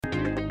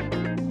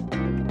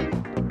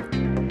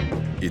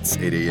It's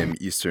 8 a.m.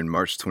 Eastern,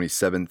 March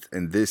 27th,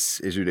 and this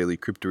is your daily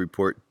crypto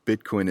report.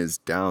 Bitcoin is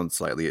down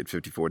slightly at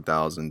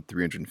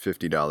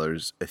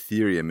 $54,350.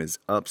 Ethereum is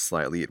up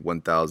slightly at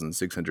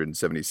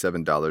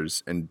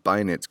 $1,677, and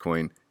Binance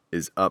Coin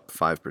is up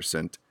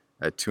 5%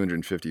 at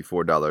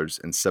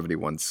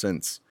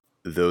 $254.71.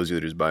 Those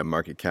leaders by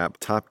market cap.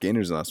 Top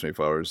gainers in the last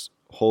 24 hours.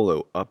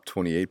 Holo up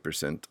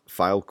 28%,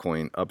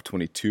 Filecoin up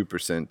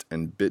 22%,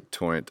 and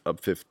BitTorrent up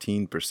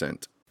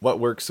 15%. What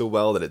works so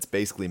well that it's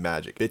basically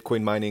magic?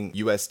 Bitcoin mining,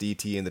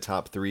 USDT in the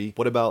top 3.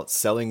 What about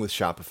selling with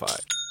Shopify?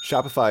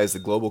 Shopify is the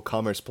global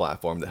commerce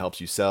platform that helps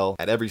you sell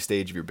at every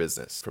stage of your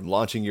business. From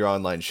launching your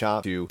online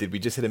shop to, did we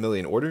just hit 1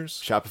 million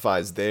orders? Shopify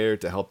is there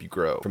to help you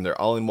grow. From their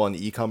all-in-one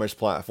e-commerce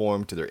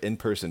platform to their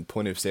in-person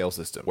point-of-sale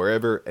system.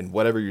 Wherever and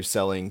whatever you're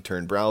selling,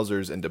 turn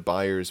browsers into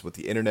buyers with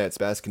the internet's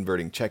best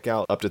converting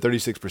checkout, up to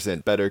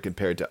 36% better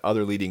compared to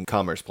other leading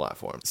commerce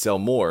platforms. Sell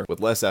more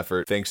with less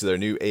effort thanks to their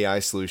new AI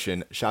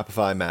solution,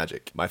 Shopify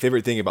Magic. My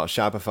favorite thing about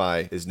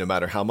Shopify is no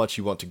matter how much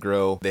you want to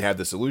grow, they have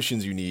the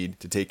solutions you need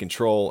to take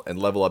control and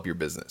level up your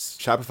business.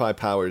 Shopify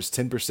powers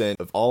 10%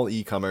 of all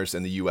e-commerce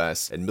in the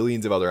US and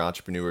millions of other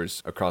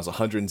entrepreneurs across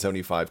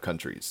 175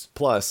 countries.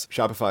 Plus,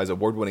 Shopify's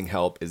award-winning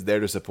help is there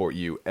to support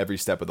you every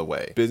step of the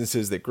way.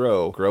 Businesses that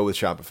grow with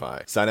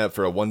Shopify. Sign up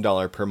for a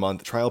 $1 per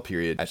month trial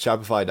period at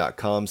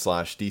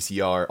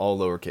shopify.com/DCR, all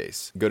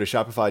lowercase. Go to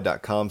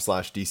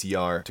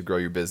shopify.com/DCR to grow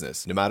your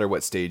business, no matter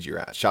what stage you're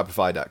at.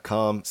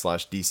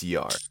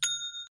 Shopify.com/DCR.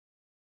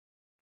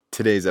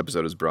 Today's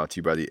episode is brought to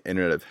you by the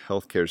Internet of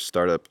Healthcare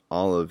startup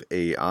Olive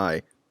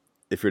AI.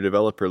 If you're a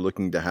developer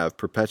looking to have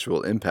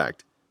perpetual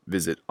impact,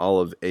 visit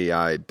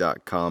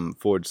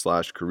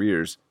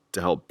oliveai.com/careers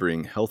to help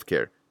bring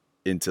healthcare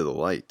into the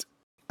light.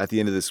 At the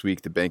end of this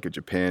week, the Bank of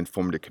Japan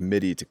formed a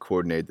committee to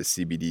coordinate the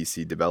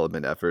CBDC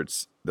development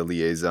efforts. The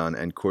Liaison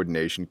and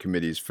Coordination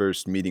Committee's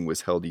first meeting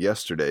was held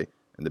yesterday,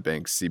 and the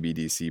bank's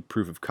CBDC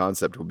proof of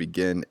concept will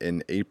begin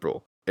in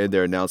April. In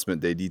their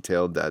announcement, they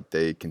detailed that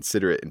they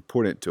consider it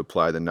important to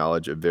apply the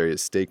knowledge of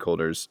various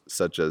stakeholders,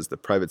 such as the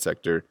private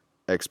sector,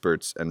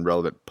 experts, and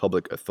relevant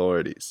public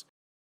authorities.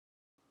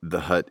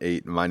 The Hut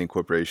 8 Mining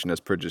Corporation has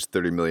purchased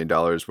 $30 million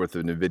worth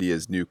of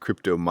NVIDIA's new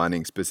crypto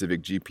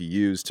mining-specific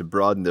GPUs to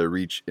broaden their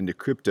reach into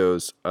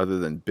cryptos other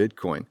than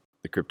Bitcoin.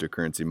 The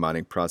cryptocurrency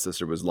mining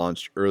processor was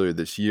launched earlier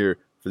this year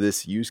for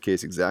this use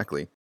case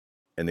exactly.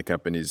 In the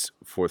company's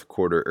fourth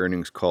quarter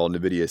earnings call,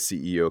 NVIDIA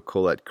CEO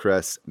Colette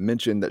Kress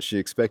mentioned that she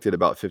expected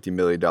about $50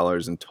 million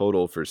in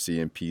total for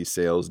CMP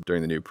sales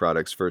during the new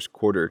product's first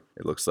quarter.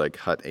 It looks like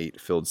Hut 8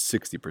 filled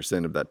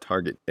 60% of that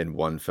target in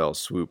one fell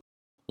swoop.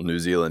 New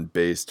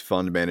Zealand-based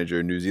fund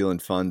manager New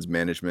Zealand Funds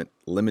Management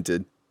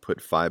Limited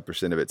put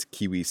 5% of its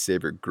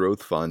KiwiSaver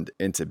Growth Fund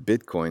into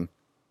Bitcoin.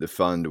 The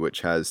fund, which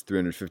has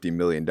 $350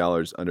 million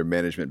under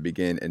management,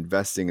 began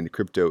investing in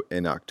crypto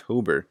in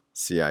October.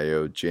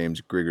 CIO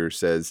James Grigger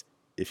says,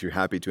 if you're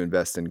happy to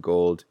invest in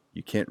gold,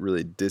 you can't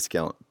really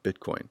discount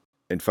Bitcoin.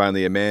 And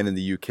finally, a man in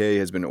the UK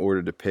has been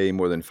ordered to pay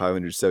more than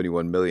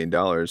 $571 million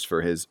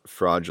for his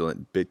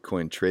fraudulent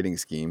Bitcoin trading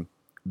scheme.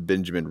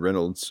 Benjamin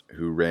Reynolds,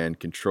 who ran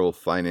Control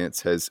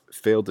Finance, has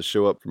failed to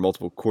show up for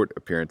multiple court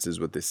appearances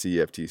with the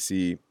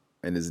CFTC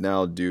and is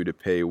now due to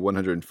pay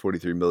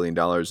 $143 million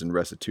in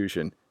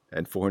restitution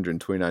and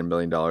 $429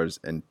 million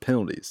in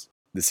penalties.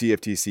 The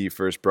CFTC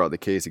first brought the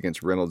case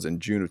against Reynolds in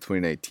June of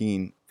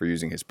 2019 for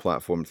using his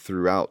platform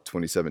throughout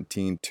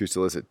 2017 to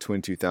solicit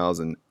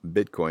 22,000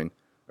 Bitcoin,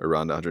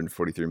 around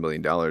 $143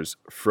 million,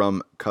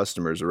 from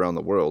customers around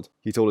the world.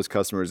 He told his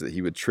customers that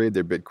he would trade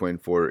their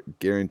Bitcoin for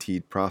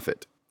guaranteed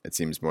profit. It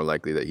seems more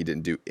likely that he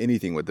didn't do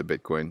anything with the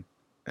Bitcoin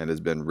and has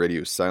been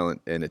radio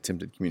silent in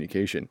attempted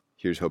communication.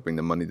 Here's hoping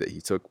the money that he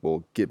took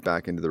will get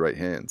back into the right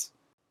hands.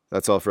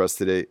 That's all for us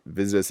today.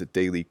 Visit us at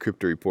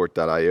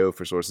dailycryptoreport.io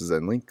for sources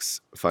and links.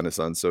 Find us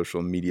on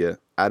social media,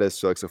 add us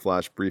to Alexa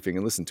Flash Briefing,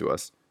 and listen to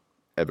us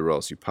everywhere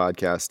else you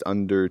podcast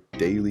under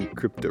Daily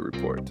Crypto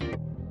Report.